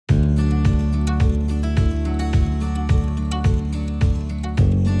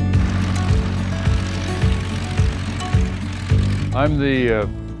I'm the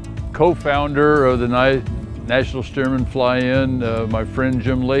co-founder of the National Stearman Fly-In. My friend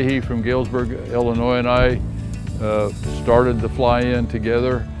Jim Leahy from Galesburg, Illinois, and I started the Fly-In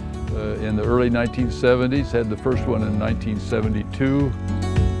together in the early 1970s, had the first one in 1972.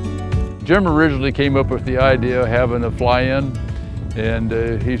 Jim originally came up with the idea of having a fly-in,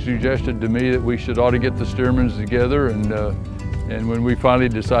 and he suggested to me that we ought to get the Stearmans together, and when we finally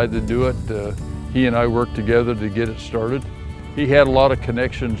decided to do it, he and I worked together to get it started. He had a lot of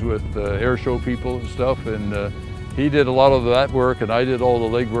connections with air show people and stuff, and he did a lot of that work, and I did all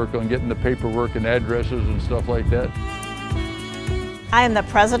the legwork on getting the paperwork and addresses and stuff like that. I am the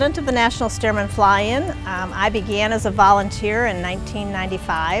president of the National Stearman Fly-In. I began as a volunteer in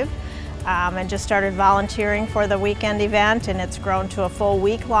 1995 and just started volunteering for the weekend event, and it's grown to a full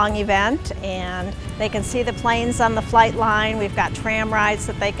week-long event, and they can see the planes on the flight line. We've got tram rides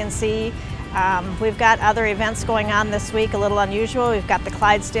that they can see. We've got other events going on this week, a little unusual. We've got the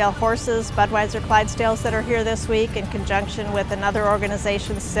Clydesdale horses, Budweiser Clydesdales, that are here this week in conjunction with another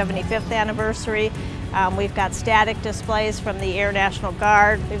organization's 75th anniversary. We've got static displays from the Air National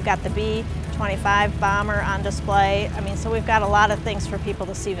Guard. We've got the B-25 bomber on display. So we've got a lot of things for people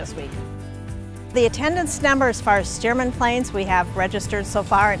to see this week. The attendance number as far as Stearman planes, we have registered so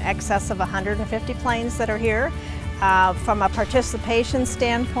far in excess of 150 planes that are here. From a participation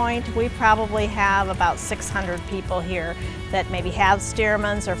standpoint, we probably have about 600 people here that maybe have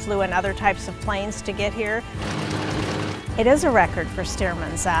Stearmans or flew in other types of planes to get here. It is a record for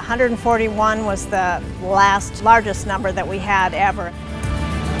Stearmans. 141 was the largest number that we had ever.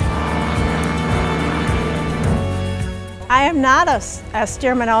 I am not a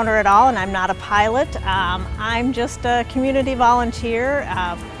Stearman owner at all, and I'm not a pilot. I'm just a community volunteer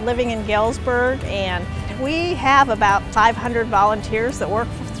living in Galesburg, and we have about 500 volunteers that work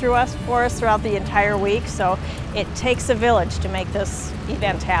for us throughout the entire week, so it takes a village to make this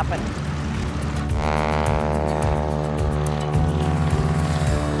event happen.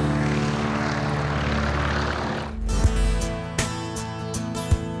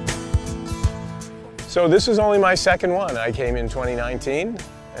 So this is only my second one. I came in 2019,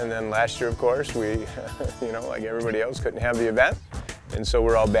 and then last year, of course, we, like everybody else, couldn't have the event, and so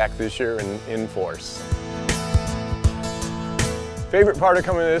we're all back this year in force. Favorite part of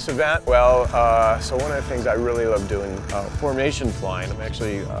coming to this event? Well, so one of the things I really love doing, formation flying. I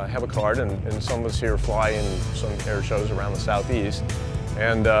actually have a card, and some of us here fly in some air shows around the Southeast.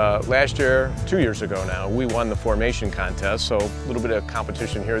 And last year, 2 years ago now, we won the formation contest, so a little bit of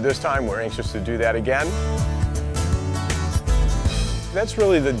competition here this time. We're anxious to do that again. That's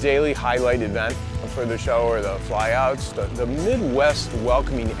really the daily highlight event for the show, or the flyouts, the Midwest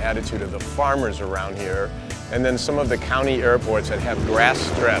welcoming attitude of the farmers around here, and then some of the county airports that have grass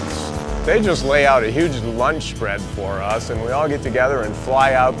strips. They just lay out a huge lunch spread for us, and we all get together and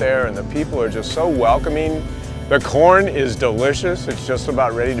fly out there, and the people are just so welcoming. The corn is delicious. It's just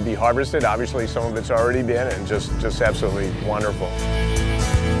about ready to be harvested. Obviously, some of it's already been, and just absolutely wonderful.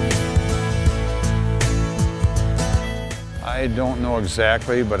 I don't know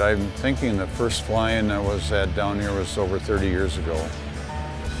exactly, but I'm thinking the first fly-in I was at down here was over 30 years ago.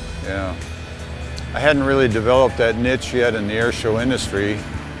 Yeah. I hadn't really developed that niche yet in the air show industry.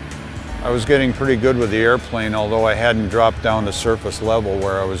 I was getting pretty good with the airplane, although I hadn't dropped down to surface level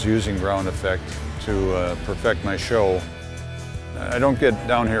where I was using ground effect to perfect my show. I don't get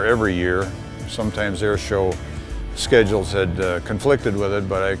down here every year. Sometimes air show schedules had conflicted with it,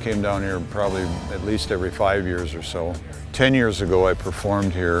 but I came down here probably at least every 5 years or so. 10 years ago I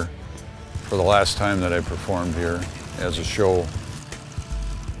performed here for the last time that I performed here as a show.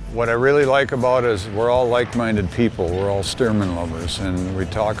 What I really like about it is we're all like-minded people. We're all Stearman lovers, and we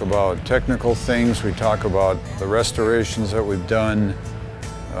talk about technical things. We talk about the restorations that we've done,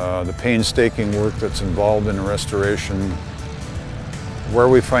 the painstaking work that's involved in the restoration, where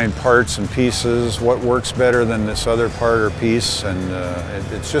we find parts and pieces, what works better than this other part or piece, and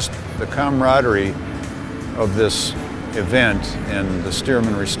it's just the camaraderie of this event and the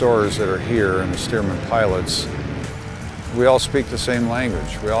Stearman restorers that are here and the Stearman pilots. We all speak the same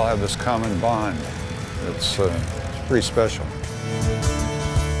language. We all have this common bond. It's pretty special.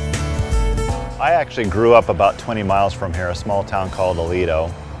 I actually grew up about 20 miles from here, a small town called Aledo.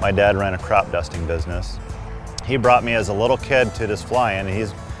 My dad ran a crop dusting business. He brought me as a little kid to this fly-in,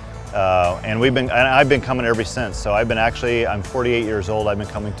 and I've been coming ever since. So I'm 48 years old. I've been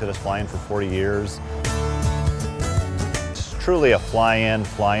coming to this fly-in for 40 years. It's truly a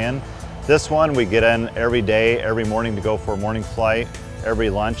fly-in. This one we get in every day, every morning to go for a morning flight. Every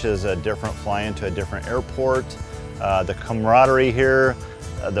lunch is a different fly-in to a different airport. The camaraderie here,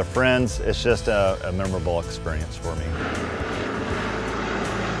 the friends, it's just a memorable experience for me.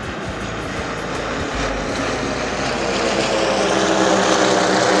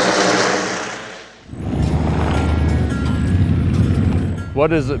 what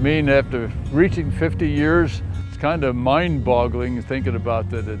does it mean after reaching 50 years? It's kind of mind-boggling thinking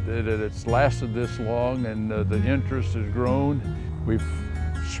about that it's lasted this long, and the interest has grown. We've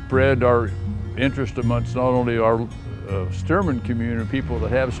spread our interest amongst not only our Stearman community, people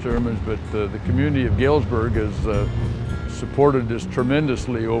that have Stearmans, but the community of Galesburg has supported this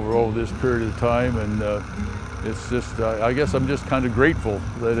tremendously over this period of time, and it's just, I guess I'm just kind of grateful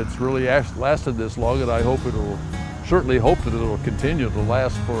that it's really lasted this long, and I hope certainly hope that it will continue to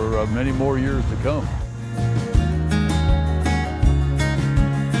last for many more years to come.